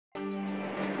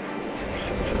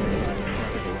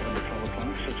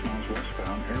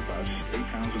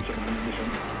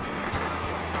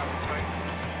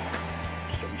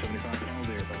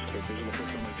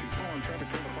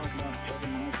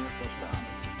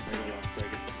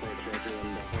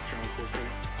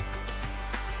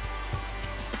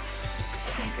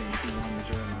51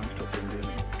 Missouri nonstop in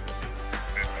Denny.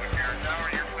 McCarran Tower,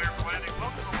 you're clear for landing.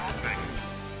 Welcome to Las Vegas.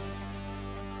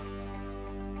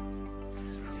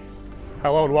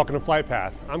 Hello and welcome to Flight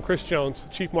Path. I'm Chris Jones,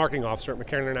 Chief Marketing Officer at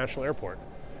McCarran International Airport.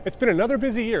 It's been another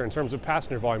busy year in terms of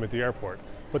passenger volume at the airport,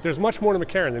 but there's much more to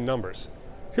McCarran than numbers.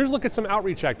 Here's a look at some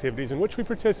outreach activities in which we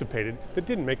participated that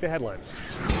didn't make the headlines.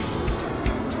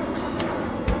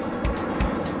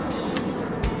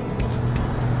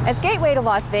 As gateway to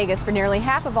Las Vegas for nearly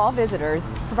half of all visitors,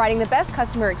 providing the best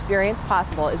customer experience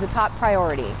possible is a top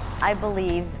priority. I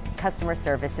believe customer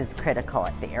service is critical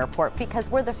at the airport because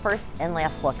we're the first and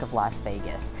last look of Las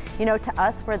Vegas. You know, to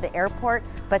us, we're the airport,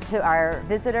 but to our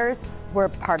visitors, we're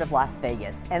part of Las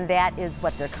Vegas. And that is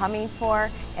what they're coming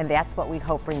for, and that's what we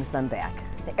hope brings them back.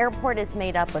 The airport is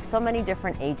made up of so many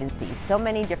different agencies, so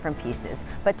many different pieces,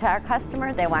 but to our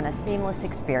customer, they want a seamless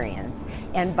experience.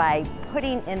 And by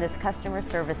putting in this customer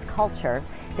service culture,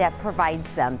 that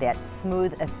provides them that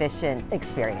smooth, efficient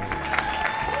experience.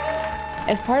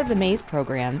 As part of the MAZE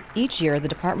program, each year the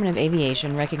Department of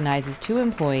Aviation recognizes 2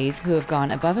 employees who have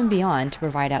gone above and beyond to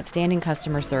provide outstanding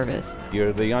customer service.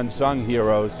 You're the unsung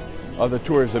heroes of the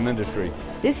tourism industry.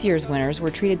 This year's winners were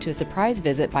treated to a surprise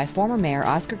visit by former Mayor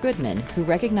Oscar Goodman, who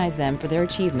recognized them for their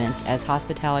achievements as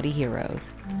hospitality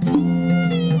heroes.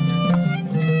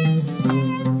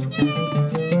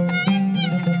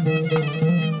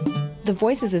 The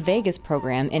Voices of Vegas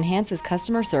program enhances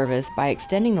customer service by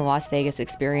extending the Las Vegas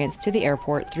experience to the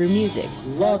airport through music.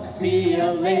 Look me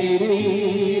a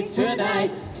lady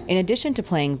tonight. In addition to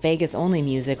playing Vegas-only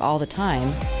music all the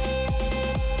time,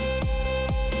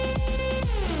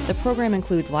 the program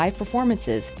includes live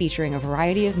performances featuring a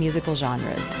variety of musical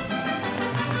genres.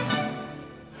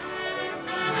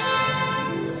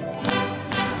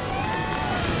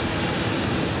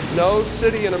 No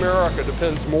city in America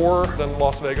depends more than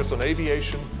Las Vegas on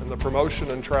aviation and the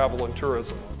promotion and travel and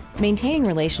tourism. Maintaining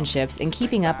relationships and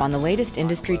keeping up on the latest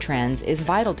industry trends is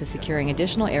vital to securing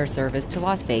additional air service to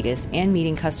Las Vegas and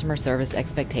meeting customer service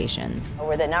expectations.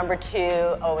 We're the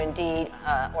 #2 O&D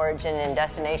origin and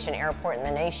destination airport in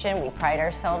the nation. We pride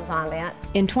ourselves on that.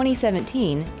 In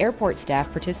 2017, airport staff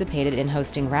participated in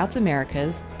hosting Routes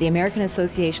Americas, the American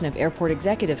Association of Airport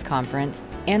Executives Conference,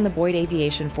 and the Boyd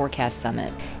Aviation Forecast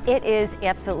Summit. It is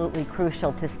absolutely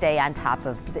crucial to stay on top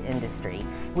of the industry.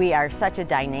 We are such a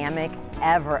dynamic,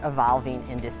 ever-evolving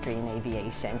industry in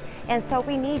aviation. And so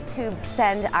we need to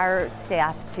send our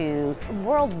staff to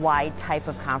worldwide type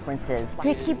of conferences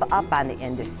to keep up on the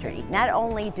industry. Not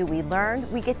only do we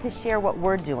learn, we get to share what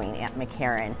we're doing at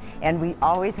McCarran, and we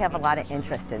always have a lot of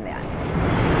interest in that.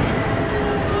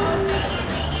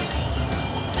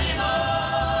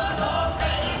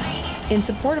 In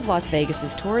support of Las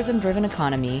Vegas's tourism-driven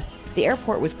economy, the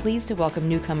airport was pleased to welcome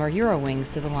newcomer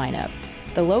Eurowings to the lineup.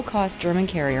 The low-cost German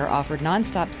carrier offered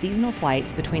non-stop seasonal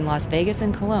flights between Las Vegas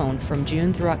and Cologne from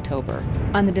June through October.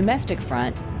 On the domestic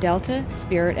front, Delta,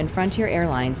 Spirit, and Frontier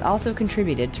Airlines also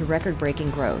contributed to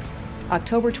record-breaking growth.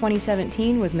 October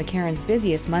 2017 was McCarran's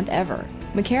busiest month ever.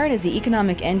 McCarran is the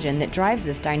economic engine that drives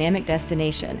this dynamic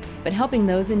destination, but helping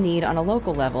those in need on a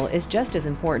local level is just as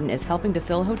important as helping to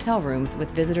fill hotel rooms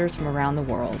with visitors from around the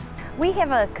world. We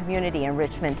have a community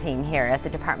enrichment team here at the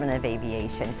Department of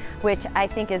Aviation, which I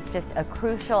think is just a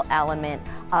crucial element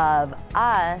of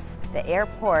us, the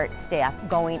airport staff,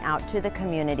 going out to the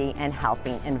community and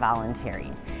helping and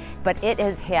volunteering. But it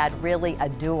has had really a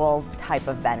dual type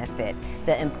of benefit.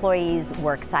 The employees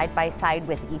work side by side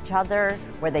with each other,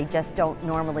 where they just don't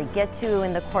normally get to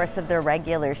in the course of their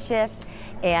regular shift.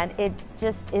 And it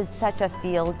just is such a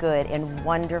feel-good and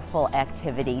wonderful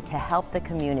activity to help the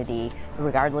community,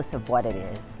 regardless of what it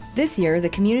is. This year, the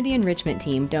Community Enrichment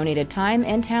Team donated time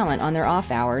and talent on their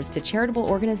off hours to charitable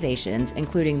organizations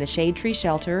including the Shade Tree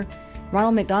Shelter,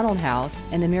 Ronald McDonald House,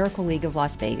 and the Miracle League of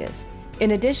Las Vegas.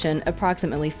 In addition,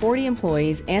 approximately 40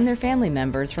 employees and their family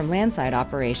members from landside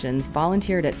operations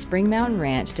volunteered at Spring Mountain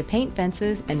Ranch to paint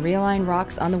fences and realign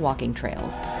rocks on the walking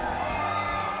trails.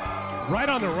 Right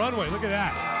on the runway, look at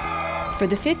that. For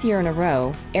the 5th year in a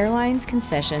row, airlines,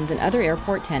 concessions, and other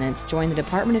airport tenants joined the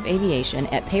Department of Aviation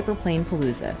at Paper Plane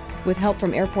Palooza. With help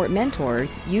from airport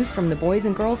mentors, youth from the Boys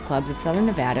and Girls Clubs of Southern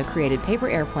Nevada created paper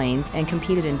airplanes and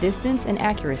competed in distance and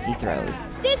accuracy throws.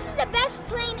 This is the best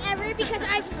plane ever because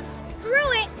I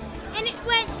threw it and it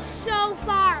went so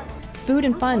far. Food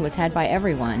and fun was had by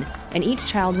everyone, and each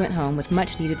child went home with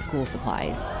much-needed school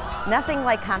supplies. Nothing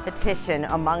like competition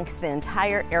amongst the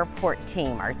entire airport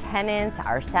team, our tenants,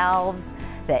 ourselves,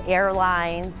 the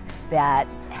airlines, that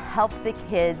help the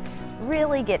kids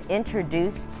really get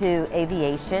introduced to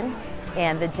aviation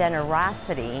and the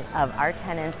generosity of our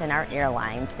tenants and our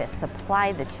airlines that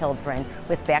supply the children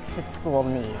with back-to-school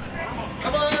needs.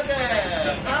 Come on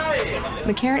there! Hi!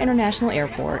 McCarran International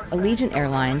Airport, Allegiant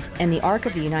Airlines, and the Arc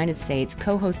of the United States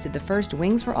co-hosted the first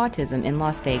Wings for Autism in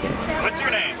Las Vegas. What's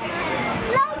your name?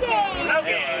 Logan!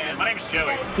 Logan. My name's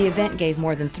Joey. The event gave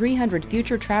more than 300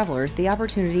 future travelers the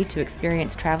opportunity to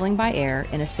experience traveling by air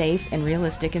in a safe and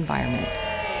realistic environment.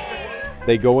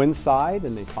 They go inside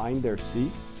and they find their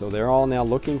seat, so they're all now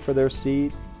looking for their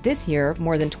seat. This year,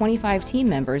 more than 25 team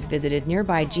members visited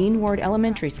nearby Gene Ward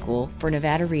Elementary School for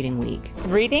Nevada Reading Week.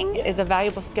 Reading is a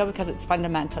valuable skill because it's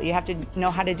fundamental. You have to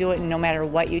know how to do it no matter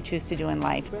what you choose to do in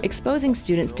life. Exposing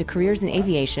students to careers in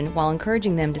aviation while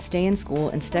encouraging them to stay in school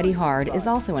and study hard is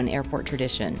also an airport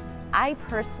tradition. I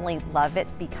personally love it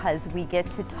because we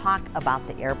get to talk about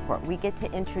the airport. We get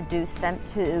to introduce them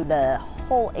to the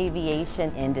whole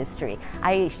aviation industry.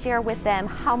 I share with them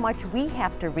how much we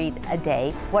have to read a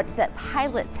day, what the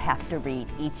pilots have to read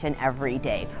each and every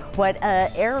day, what an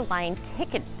airline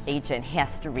ticket agent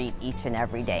has to read each and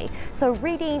every day. So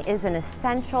reading is an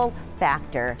essential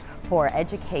factor for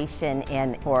education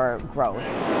and for growth.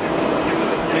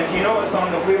 And if you notice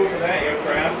on the wheels of that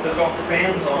aircraft, there's got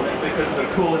fans on it because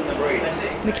they're cooling the breeze.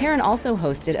 McCarran also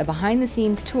hosted a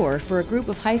behind-the-scenes tour for a group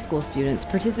of high school students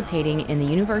participating in the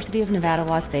University of Nevada,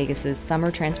 Las Vegas's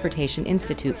Summer Transportation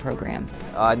Institute program.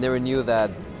 I never knew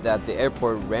that the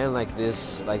airport ran like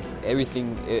this, like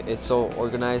everything is so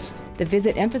organized. The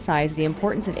visit emphasized the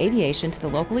importance of aviation to the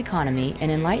local economy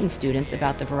and enlightened students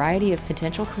about the variety of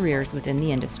potential careers within the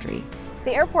industry.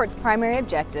 The airport's primary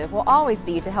objective will always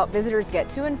be to help visitors get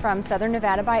to and from Southern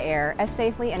Nevada by air as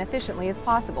safely and efficiently as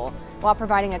possible, while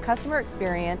providing a customer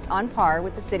experience on par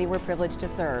with the city we're privileged to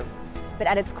serve. But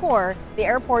at its core, the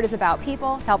airport is about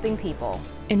people helping people.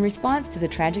 In response to the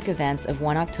tragic events of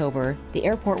 1 October, the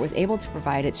airport was able to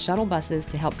provide its shuttle buses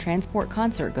to help transport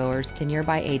concertgoers to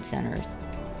nearby aid centers.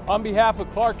 On behalf of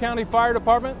Clark County Fire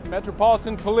Department,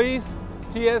 Metropolitan Police,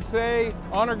 TSA,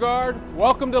 Honor Guard,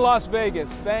 welcome to Las Vegas.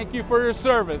 Thank you for your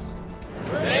service.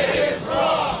 Vegas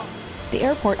strong! The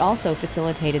airport also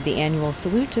facilitated the annual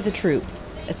Salute to the Troops,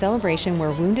 a celebration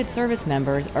where wounded service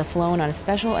members are flown on a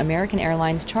special American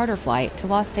Airlines charter flight to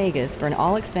Las Vegas for an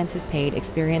all-expenses-paid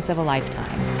experience of a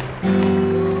lifetime.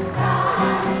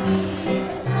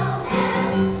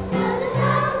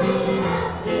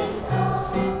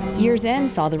 Year's End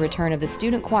saw the return of the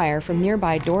student choir from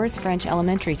nearby Doris French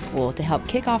Elementary School to help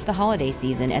kick off the holiday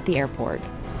season at the airport.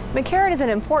 McCarran is an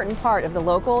important part of the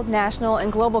local, national,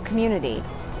 and global community.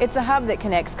 It's a hub that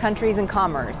connects countries and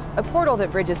commerce, a portal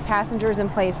that bridges passengers and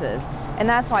places, and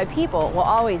that's why people will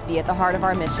always be at the heart of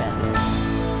our mission.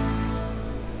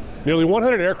 Nearly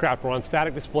 100 aircraft were on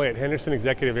static display at Henderson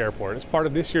Executive Airport as part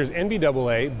of this year's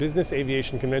NBAA Business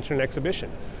Aviation Convention and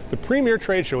Exhibition. The premier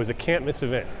trade show is a can't-miss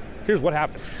event. Here's what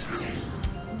happened.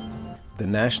 The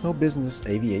National Business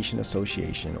Aviation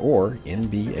Association, or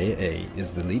NBAA,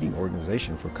 is the leading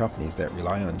organization for companies that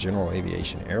rely on general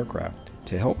aviation aircraft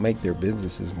to help make their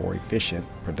businesses more efficient,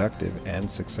 productive, and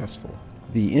successful.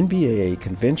 The NBAA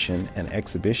Convention and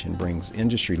Exhibition brings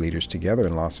industry leaders together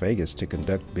in Las Vegas to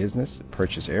conduct business,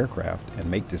 purchase aircraft, and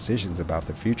make decisions about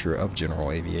the future of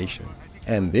general aviation.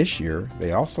 And this year,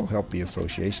 they also help the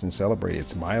association celebrate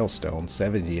its milestone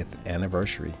 70th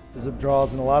anniversary. It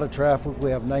draws in a lot of traffic.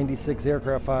 We have 96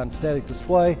 aircraft on static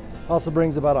display. Also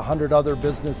brings about 100 other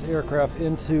business aircraft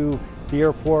into the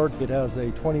airport. It has a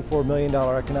 $24 million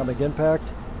economic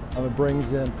impact. It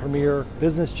brings in premier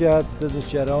business jets, business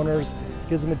jet owners,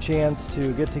 gives them a chance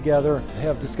to get together,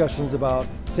 have discussions about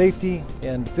safety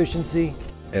and efficiency.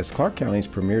 As Clark County's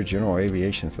premier general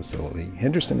aviation facility,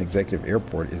 Henderson Executive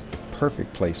Airport is the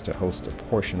perfect place to host a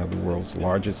portion of the world's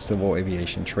largest civil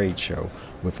aviation trade show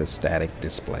with a static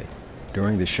display.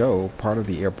 During the show, part of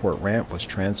the airport ramp was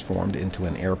transformed into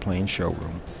an airplane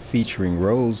showroom, featuring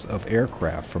rows of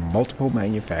aircraft from multiple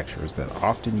manufacturers that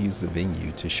often use the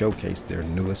venue to showcase their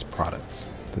newest products.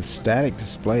 The static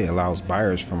display allows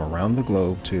buyers from around the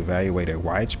globe to evaluate a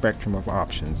wide spectrum of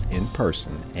options in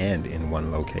person and in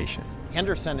one location.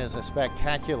 Henderson is a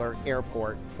spectacular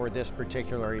airport for this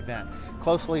particular event.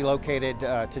 Closely located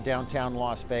to downtown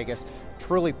Las Vegas,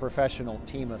 truly professional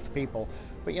team of people.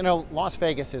 But you know, Las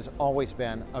Vegas has always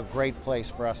been a great place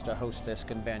for us to host this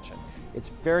convention. It's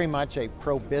very much a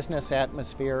pro-business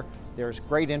atmosphere. There's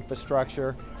great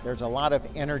infrastructure. There's a lot of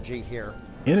energy here.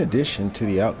 In addition to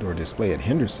the outdoor display at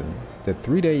Henderson, the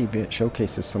three-day event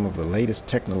showcases some of the latest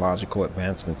technological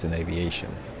advancements in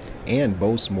aviation and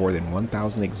boasts more than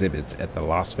 1,000 exhibits at the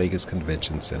Las Vegas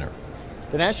Convention Center.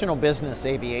 The National Business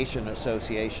Aviation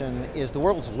Association is the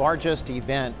world's largest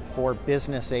event for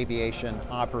business aviation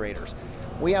operators.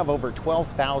 We have over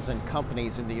 12,000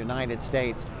 companies in the United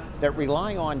States that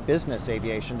rely on business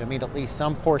aviation to meet at least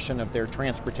some portion of their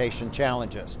transportation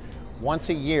challenges. Once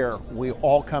a year, we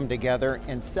all come together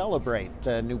and celebrate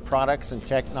the new products and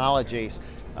technologies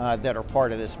that are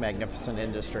part of this magnificent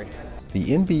industry. The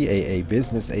NBAA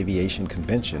Business Aviation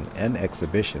Convention and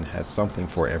Exhibition has something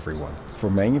for everyone. For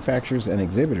manufacturers and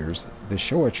exhibitors, the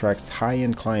show attracts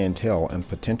high-end clientele and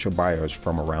potential buyers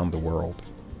from around the world.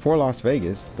 For Las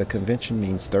Vegas, the convention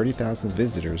means 30,000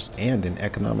 visitors and an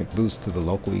economic boost to the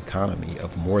local economy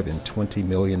of more than $20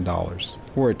 million.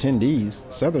 For attendees,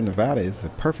 Southern Nevada is the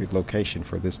perfect location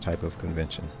for this type of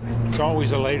convention. It's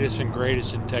always the latest and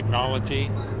greatest in technology,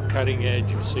 cutting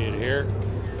edge, you see it here,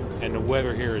 and the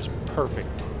weather here is perfect.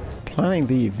 Planning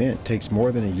the event takes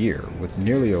more than a year, with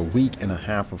nearly a week and a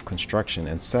half of construction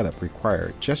and setup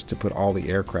required just to put all the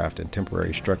aircraft and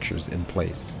temporary structures in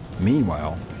place.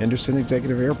 Meanwhile, Henderson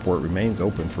Executive Airport remains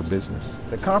open for business.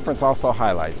 The conference also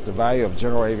highlights the value of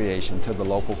general aviation to the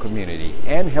local community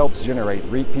and helps generate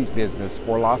repeat business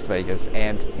for Las Vegas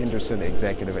and Henderson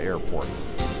Executive Airport.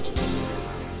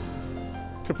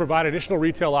 To provide additional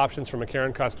retail options for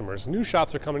McCarran customers, new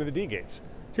shops are coming to the D-Gates.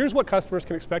 Here's what customers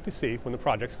can expect to see when the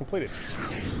project's completed.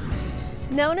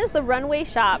 Known as the Runway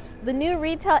Shops, the new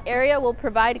retail area will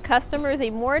provide customers a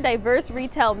more diverse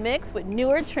retail mix with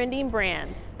newer trending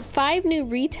brands. 5 new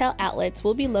retail outlets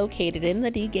will be located in the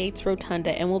D-Gates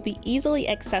Rotunda and will be easily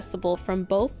accessible from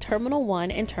both Terminal 1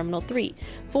 and Terminal 3.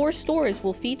 4 stores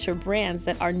will feature brands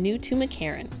that are new to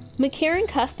McCarran. McCarran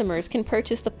customers can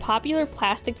purchase the popular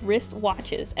plastic wrist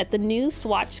watches at the new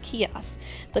Swatch kiosk.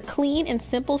 The clean and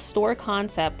simple store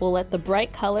concept will let the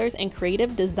bright colors and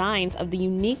creative designs of the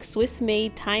unique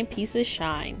Swiss-made timepieces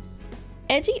shine.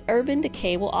 Edgy Urban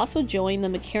Decay will also join the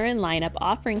McCarran lineup,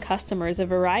 offering customers a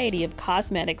variety of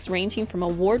cosmetics ranging from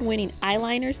award-winning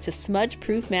eyeliners to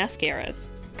smudge-proof mascaras.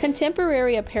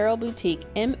 Contemporary apparel boutique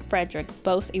M. Frederick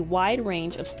boasts a wide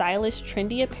range of stylish,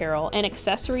 trendy apparel and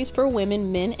accessories for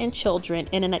women, men, and children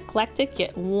in an eclectic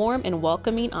yet warm and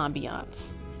welcoming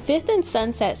ambiance. Fifth and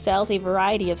Sunset sells a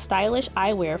variety of stylish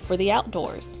eyewear for the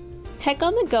outdoors. Tech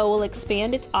on the Go will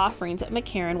expand its offerings at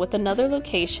McCarran with another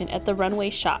location at the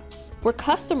Runway Shops, where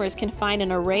customers can find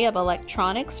an array of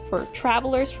electronics for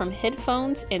travelers, from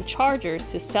headphones and chargers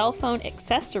to cell phone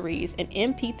accessories and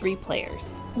MP3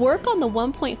 players. Work on the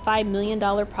 $1.5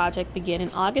 million project began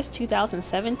in August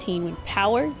 2017 when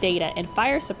power, data, and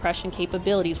fire suppression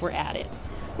capabilities were added.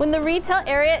 When the retail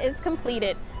area is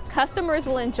completed, customers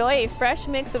will enjoy a fresh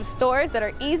mix of stores that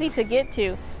are easy to get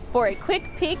to for a quick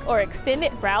peek or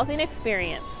extended browsing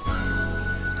experience.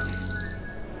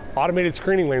 Automated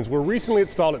screening lanes were recently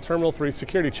installed at Terminal 3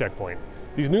 security checkpoint.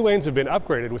 These new lanes have been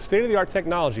upgraded with state-of-the-art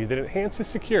technology that enhances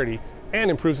security and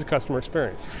improves the customer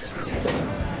experience.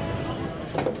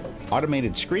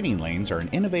 Automated screening lanes are an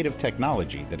innovative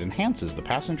technology that enhances the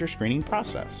passenger screening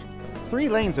process. 3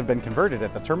 lanes have been converted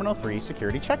at the Terminal 3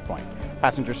 security checkpoint.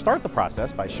 Passengers start the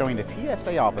process by showing a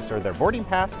TSA officer their boarding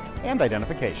pass and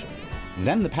identification.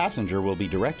 Then the passenger will be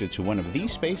directed to one of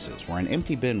these spaces where an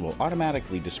empty bin will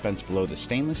automatically dispense below the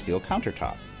stainless steel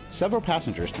countertop. Several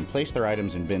passengers can place their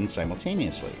items in bins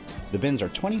simultaneously. The bins are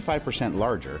 25%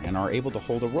 larger and are able to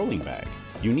hold a rolling bag.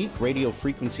 Unique radio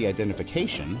frequency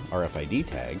identification, RFID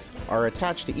tags, are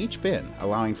attached to each bin,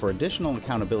 allowing for additional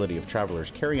accountability of travelers'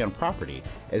 carry-on property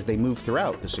as they move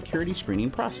throughout the security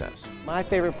screening process. My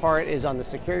favorite part is on the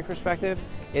security perspective.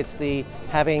 It's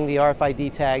having the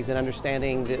RFID tags and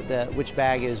understanding which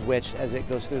bag is which as it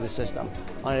goes through the system.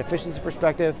 On an efficiency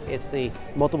perspective, it's the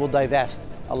multiple divest.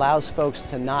 Allows folks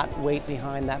to not wait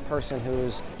behind that person who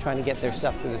is trying to get their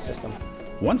stuff through the system.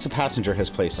 Once a passenger has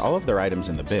placed all of their items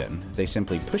in the bin, they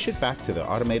simply push it back to the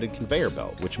automated conveyor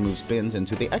belt, which moves bins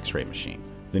into the X-ray machine.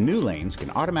 The new lanes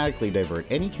can automatically divert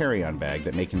any carry-on bag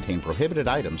that may contain prohibited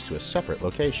items to a separate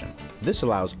location. This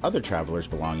allows other travelers'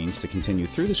 belongings to continue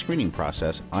through the screening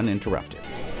process uninterrupted.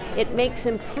 It makes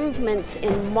improvements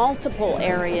in multiple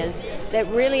areas that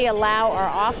really allow our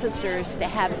officers to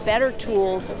have better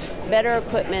tools, better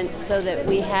equipment, so that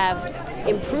we have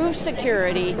improved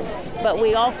security, but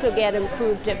we also get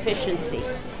improved efficiency.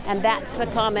 And that's the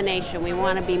combination. We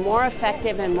want to be more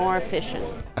effective and more efficient.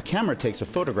 A camera takes a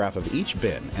photograph of each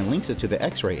bin and links it to the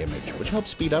X-ray image, which helps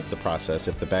speed up the process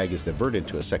if the bag is diverted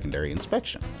to a secondary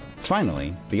inspection.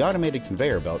 Finally, the automated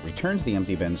conveyor belt returns the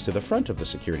empty bins to the front of the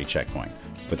security checkpoint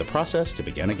for the process to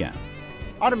begin again.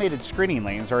 Automated screening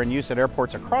lanes are in use at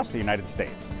airports across the United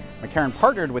States. McCarran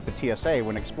partnered with the TSA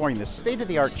when exploring the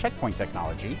state-of-the-art checkpoint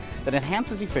technology that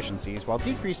enhances efficiencies while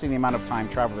decreasing the amount of time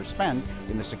travelers spend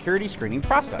in the security screening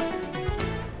process.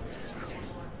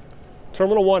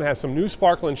 Terminal 1 has some new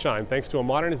sparkle and shine thanks to a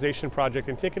modernization project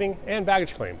in ticketing and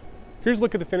baggage claim. Here's a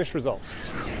look at the finished results.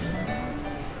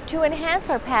 To enhance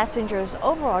our passengers'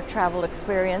 overall travel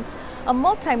experience, a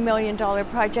multi-million-dollar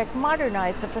project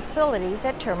modernized the facilities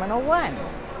at Terminal 1.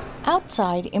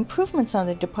 Outside, improvements on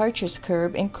the departures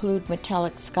curb include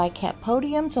metallic skycap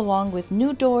podiums along with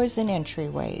new doors and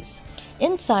entryways.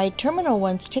 Inside, Terminal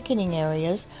 1's ticketing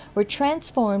areas were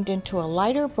transformed into a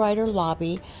lighter, brighter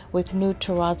lobby with new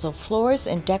terrazzo floors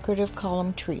and decorative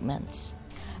column treatments.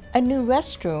 A new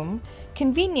restroom,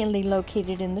 conveniently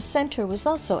located in the center, was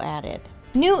also added.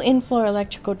 New in-floor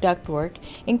electrical ductwork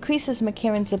increases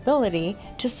McCarran's ability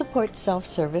to support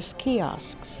self-service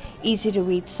kiosks.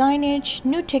 Easy-to-read signage,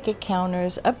 new ticket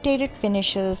counters, updated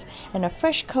finishes, and a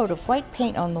fresh coat of white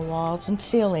paint on the walls and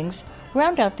ceilings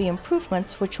round out the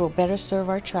improvements which will better serve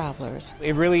our travelers.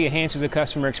 It really enhances the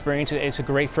customer experience. It's a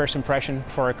great first impression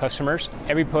for our customers.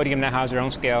 Every podium now has their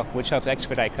own scale, which helps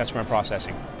expedite customer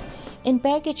processing. In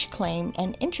baggage claim,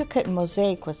 an intricate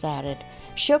mosaic was added,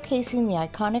 showcasing the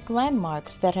iconic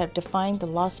landmarks that have defined the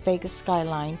Las Vegas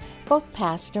skyline, both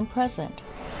past and present.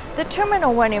 The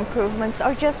Terminal 1 improvements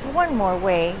are just one more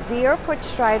way the airport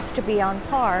strives to be on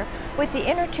par with the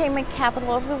entertainment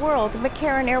capital of the world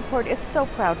McCarran Airport is so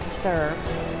proud to serve.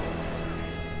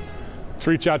 To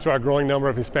reach out to our growing number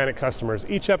of Hispanic customers,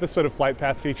 each episode of Flight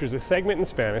Path features a segment in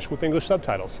Spanish with English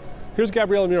subtitles. Here's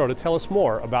Gabriela Muro to tell us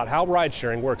more about how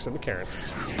ride-sharing works at McCarran.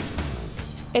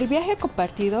 El viaje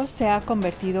compartido se ha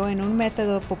convertido en un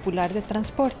método popular de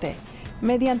transporte.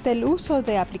 Mediante el uso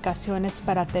de aplicaciones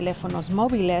para teléfonos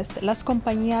móviles, las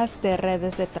compañías de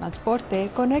redes de transporte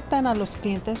conectan a los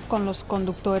clientes con los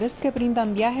conductores que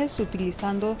brindan viajes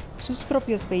utilizando sus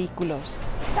propios vehículos.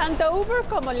 Tanto Uber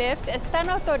como Lyft están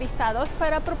autorizados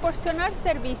para proporcionar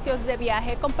servicios de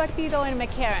viaje compartido en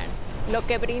McCarran, lo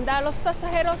que brinda a los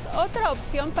pasajeros otra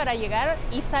opción para llegar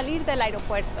y salir del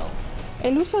aeropuerto.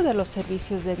 El uso de los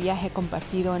servicios de viaje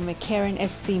compartido en McCarran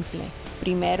es simple.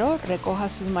 Primero,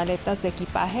 recoja sus maletas de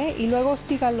equipaje y luego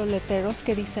siga los letreros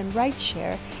que dicen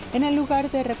Rideshare en el lugar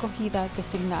de recogida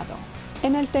designado.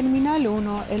 En el Terminal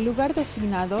 1, el lugar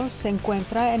designado se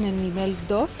encuentra en el nivel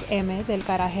 2M del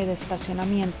garaje de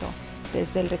estacionamiento.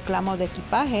 Desde el reclamo de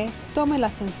equipaje, tome el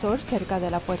ascensor cerca de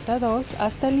la puerta 2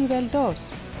 hasta el nivel 2.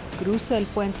 Cruce el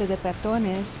puente de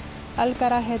peatones al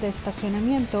garaje de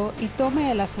estacionamiento y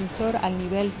tome el ascensor al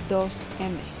nivel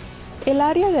 2M. El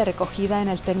área de recogida en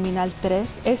el Terminal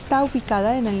 3 está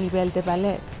ubicada en el nivel de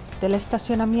ballet del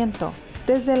estacionamiento.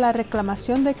 Desde la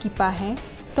reclamación de equipaje,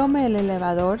 tome el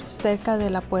elevador cerca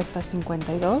de la puerta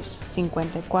 52,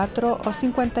 54 o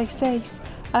 56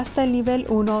 hasta el nivel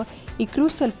 1 y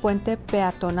cruce el puente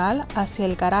peatonal hacia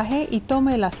el garaje y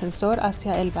tome el ascensor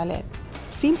hacia el ballet.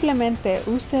 Simplemente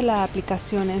use la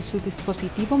aplicación en su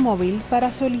dispositivo móvil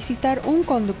para solicitar un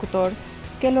conductor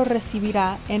que lo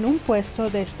recibirá en un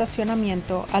puesto de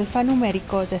estacionamiento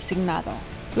alfanumérico designado.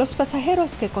 Los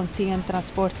pasajeros que consiguen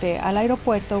transporte al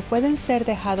aeropuerto pueden ser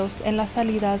dejados en las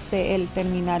salidas del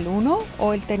Terminal 1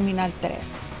 o el Terminal 3.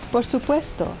 Por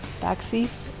supuesto,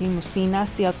 taxis,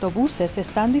 limusinas y autobuses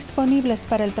están disponibles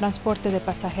para el transporte de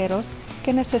pasajeros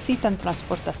que necesitan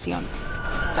transportación.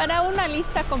 Para una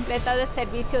lista completa de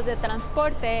servicios de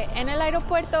transporte en el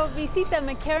aeropuerto, visite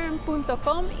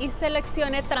mccarran.com y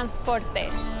seleccione Transporte.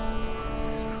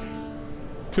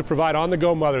 To provide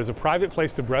on-the-go mothers a private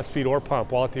place to breastfeed or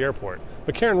pump while at the airport,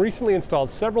 McCarran recently installed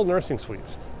several nursing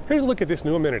suites. Here's a look at this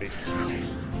new amenity.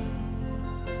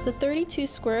 The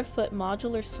 32-square-foot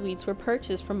modular suites were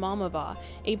purchased from Mamava,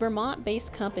 a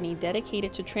Vermont-based company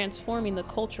dedicated to transforming the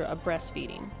culture of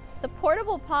breastfeeding. The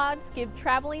portable pods give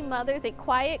traveling mothers a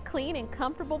quiet, clean, and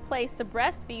comfortable place to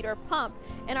breastfeed or pump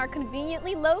and are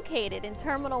conveniently located in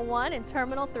Terminal 1 and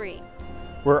Terminal 3.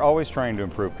 We're always trying to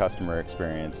improve customer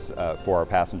experience for our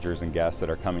passengers and guests that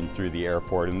are coming through the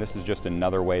airport, and this is just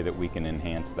another way that we can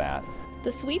enhance that.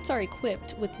 The suites are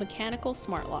equipped with mechanical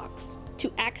smart locks.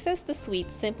 To access the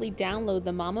suite, simply download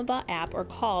the Mamava app or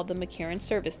call the McCarran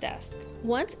service desk.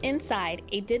 Once inside,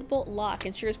 a deadbolt lock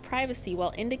ensures privacy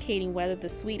while indicating whether the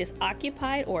suite is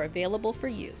occupied or available for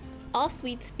use. All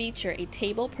suites feature a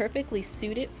table perfectly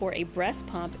suited for a breast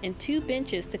pump and 2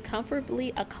 benches to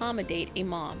comfortably accommodate a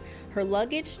mom, her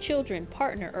luggage, children,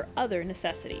 partner, or other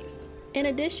necessities. In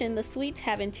addition, the suites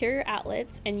have interior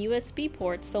outlets and USB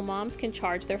ports so moms can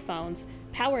charge their phones,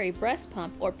 power a breast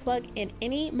pump, or plug in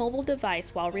any mobile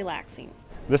device while relaxing.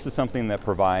 This is something that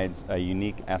provides a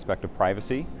unique aspect of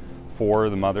privacy for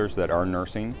the mothers that are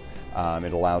nursing.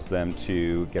 It allows them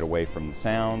to get away from the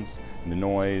sounds, the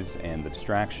noise, and the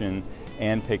distraction,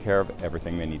 and take care of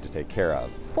everything they need to take care of.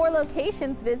 For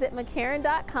locations, visit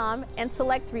McCarran.com and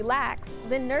select Relax,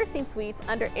 then Nursing Suites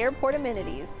under Airport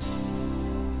Amenities.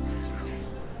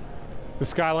 The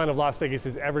skyline of Las Vegas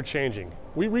is ever changing.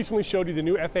 We recently showed you the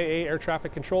new FAA Air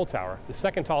Traffic Control Tower, the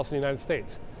second tallest in the United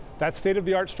States. That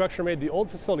state-of-the-art structure made the old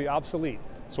facility obsolete,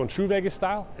 so in true Vegas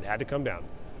style, it had to come down.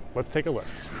 Let's take a look.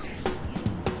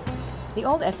 The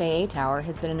old FAA tower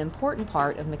has been an important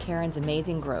part of McCarran's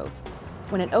amazing growth.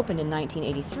 When it opened in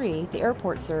 1983, the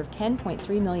airport served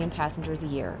 10.3 million passengers a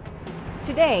year.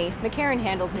 Today, McCarran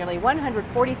handles nearly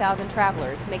 140,000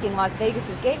 travelers, making Las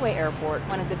Vegas's Gateway Airport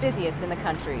one of the busiest in the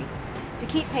country. To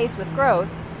keep pace with growth,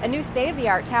 a new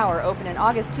state-of-the-art tower opened in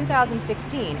August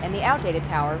 2016 and the outdated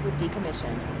tower was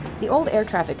decommissioned. The old air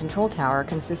traffic control tower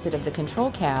consisted of the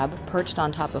control cab perched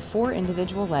on top of 4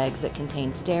 individual legs that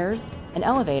contained stairs, an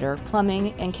elevator,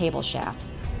 plumbing, and cable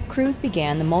shafts. Crews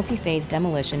began the multi-phase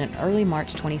demolition in early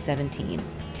March 2017.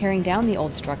 Tearing down the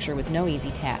old structure was no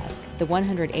easy task. The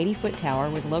 180-foot tower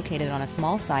was located on a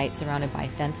small site surrounded by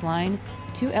fence line,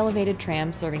 2 elevated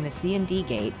trams serving the C and D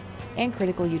gates, and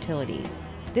critical utilities.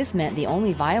 This meant the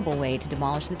only viable way to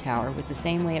demolish the tower was the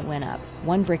same way it went up,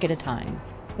 1 brick at a time.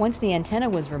 Once the antenna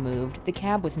was removed, the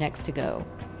cab was next to go.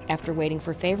 After waiting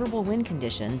for favorable wind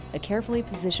conditions, a carefully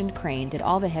positioned crane did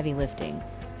all the heavy lifting,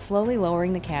 slowly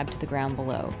lowering the cab to the ground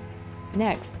below.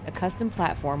 Next, a custom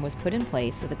platform was put in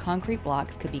place so the concrete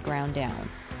blocks could be ground down.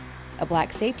 A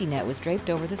black safety net was draped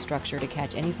over the structure to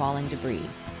catch any falling debris.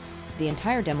 The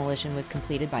entire demolition was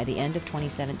completed by the end of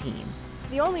 2017.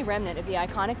 The only remnant of the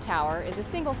iconic tower is a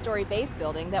single-story base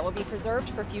building that will be preserved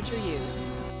for future use.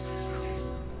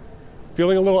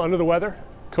 Feeling a little under the weather?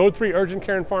 Code 3 Urgent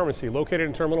Care and Pharmacy, located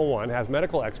in Terminal 1, has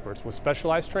medical experts with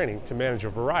specialized training to manage a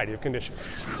variety of conditions.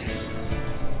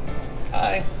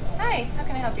 Hi. Hi, how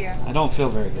can I help you? I don't feel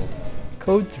very good.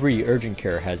 Code 3 Urgent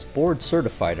Care has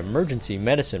board-certified emergency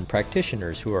medicine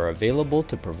practitioners who are available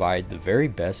to provide the very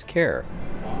best care.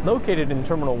 Located in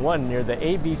Terminal 1 near the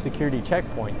AB security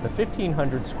checkpoint, the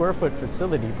 1,500 square foot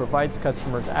facility provides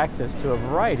customers access to a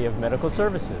variety of medical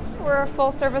services. We're a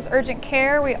full-service urgent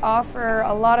care. We offer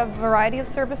a lot of variety of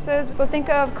services. So think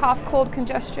of cough, cold,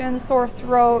 congestion, sore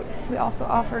throat. We also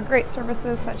offer great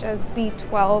services such as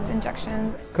B12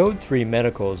 injections. Code 3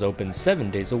 Medical is open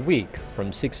 7 days a week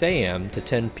from 6 a.m. to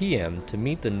 10 p.m. to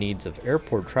meet the needs of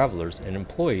airport travelers and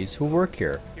employees who work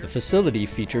here. The facility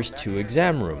features 2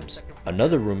 exam rooms.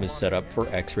 Another room is set up for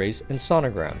x-rays and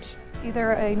sonograms.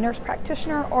 Either a nurse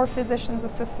practitioner or physician's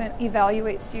assistant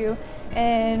evaluates you,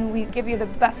 and we give you the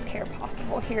best care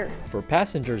possible here. For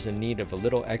passengers in need of a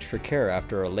little extra care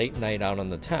after a late night out on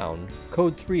the town,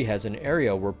 Code 3 has an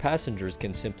area where passengers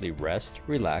can simply rest,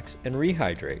 relax, and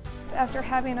rehydrate. After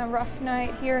having a rough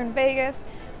night here in Vegas,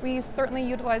 we certainly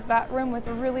utilize that room with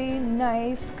a really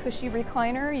nice, cushy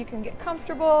recliner. You can get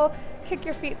comfortable, kick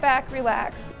your feet back,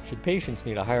 relax. Should patients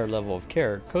need a higher level of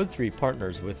care, Code 3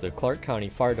 partners with the Clark County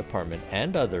Fire Department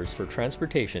and others for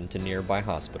transportation to nearby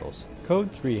hospitals.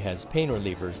 Code 3 has pain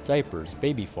relievers, diapers,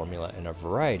 baby formula, and a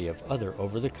variety of other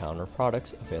over-the-counter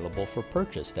products available for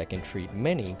purchase that can treat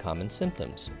many common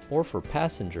symptoms, or for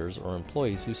passengers or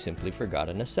employees who simply forgot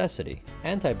a necessity.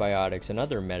 Antibiotics and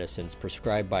other medicines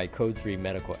prescribed by Code 3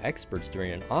 medical experts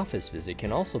during an office visit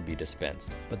can also be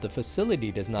dispensed, but the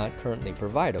facility does not currently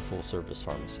provide a full-service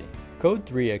pharmacy. Code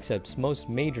 3 accepts most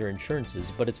major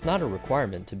insurances, but it's not a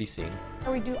requirement to be seen.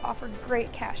 We do offer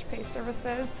great cash pay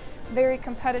services, very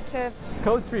competitive.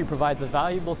 Code 3 provides a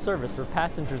valuable service for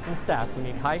passengers and staff who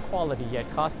need high quality yet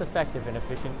cost-effective and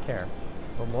efficient care.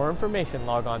 For more information,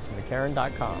 log on to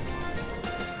McCarran.com.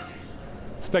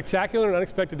 Spectacular and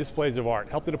unexpected displays of art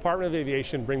help the Department of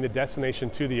Aviation bring the destination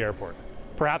to the airport.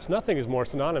 Perhaps nothing is more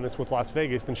synonymous with Las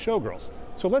Vegas than showgirls.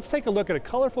 So let's take a look at a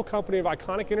colorful company of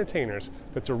iconic entertainers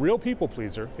that's a real people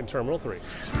pleaser in Terminal 3.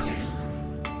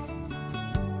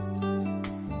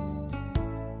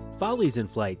 Follies in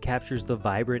Flight captures the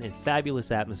vibrant and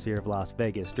fabulous atmosphere of Las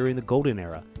Vegas during the Golden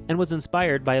Era and was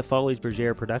inspired by a Folies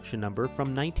Bergère production number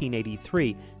from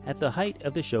 1983 at the height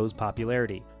of the show's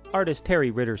popularity. Artist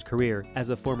Terry Ritter's career as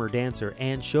a former dancer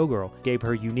and showgirl gave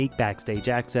her unique backstage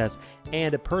access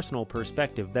and a personal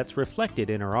perspective that's reflected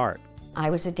in her art.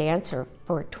 I was a dancer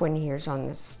for 20 years on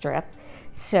the Strip,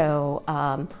 so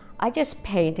I just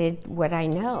painted what I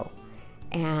know.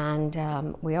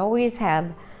 And we always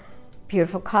have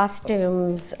beautiful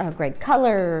costumes, great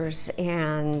colors,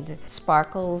 and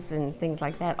sparkles and things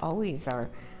like that always are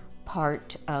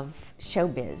part of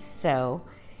showbiz. So,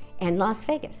 and Las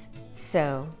Vegas.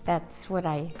 So that's what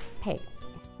I paid.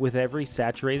 With every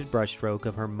saturated brushstroke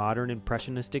of her modern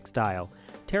impressionistic style,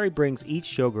 Terry brings each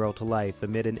showgirl to life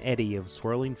amid an eddy of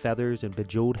swirling feathers and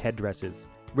bejeweled headdresses.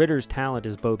 Ritter's talent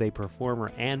as both a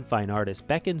performer and fine artist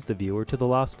beckons the viewer to the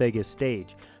Las Vegas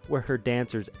stage, where her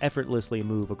dancers effortlessly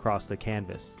move across the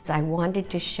canvas. I wanted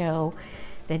to show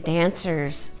the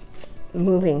dancers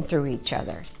moving through each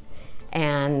other.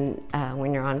 And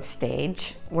when you're on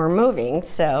stage, we're moving,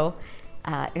 so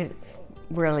it's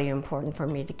really important for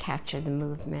me to capture the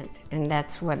movement. And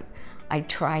that's what I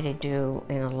try to do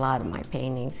in a lot of my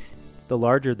paintings. The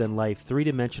larger-than-life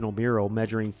three-dimensional mural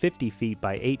measuring 50 feet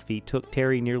by 8 feet took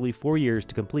Terry nearly 4 years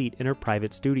to complete in her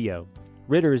private studio.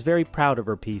 Ritter is very proud of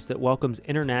her piece that welcomes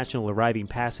international arriving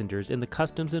passengers in the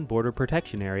Customs and Border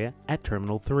Protection area at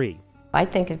Terminal 3. I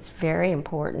think it's very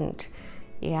important,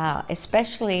 yeah,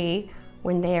 especially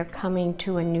when they are coming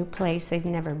to a new place they've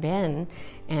never been,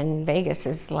 and Vegas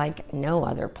is like no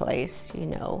other place, you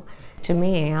know. To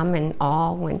me, I'm in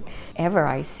awe whenever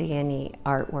I see any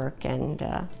artwork,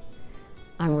 and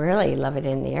I really love it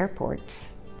in the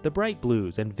airports. The bright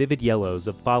blues and vivid yellows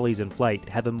of Follies in Flight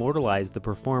have immortalized the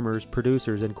performers,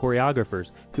 producers, and choreographers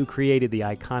who created the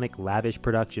iconic lavish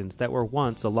productions that were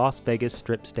once a Las Vegas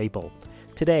Strip staple.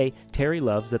 Today, Terry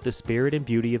loves that the spirit and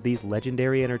beauty of these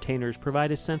legendary entertainers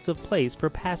provide a sense of place for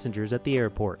passengers at the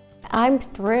airport. I'm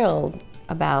thrilled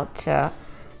about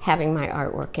having my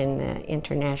artwork in the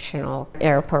international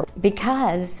airport,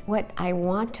 because what I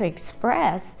want to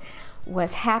express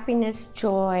was happiness,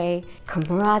 joy,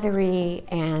 camaraderie,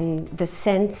 and the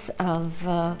sense of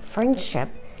friendship.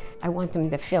 I want them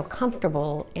to feel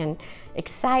comfortable and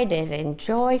excited and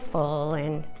joyful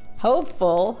and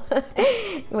hopeful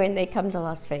when they come to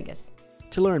Las Vegas.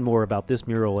 To learn more about this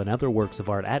mural and other works of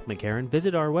art at McCarran,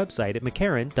 visit our website at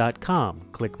mccarran.com.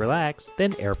 Click Relax,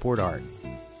 then Airport Art.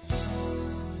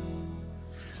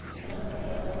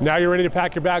 Now you're ready to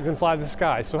pack your bags and fly to the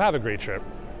sky, so have a great trip.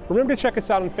 Remember to check us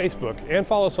out on Facebook and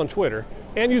follow us on Twitter,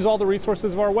 and use all the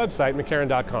resources of our website,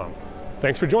 mccarran.com.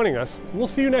 Thanks for joining us. We'll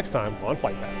see you next time on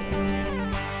Flight Path.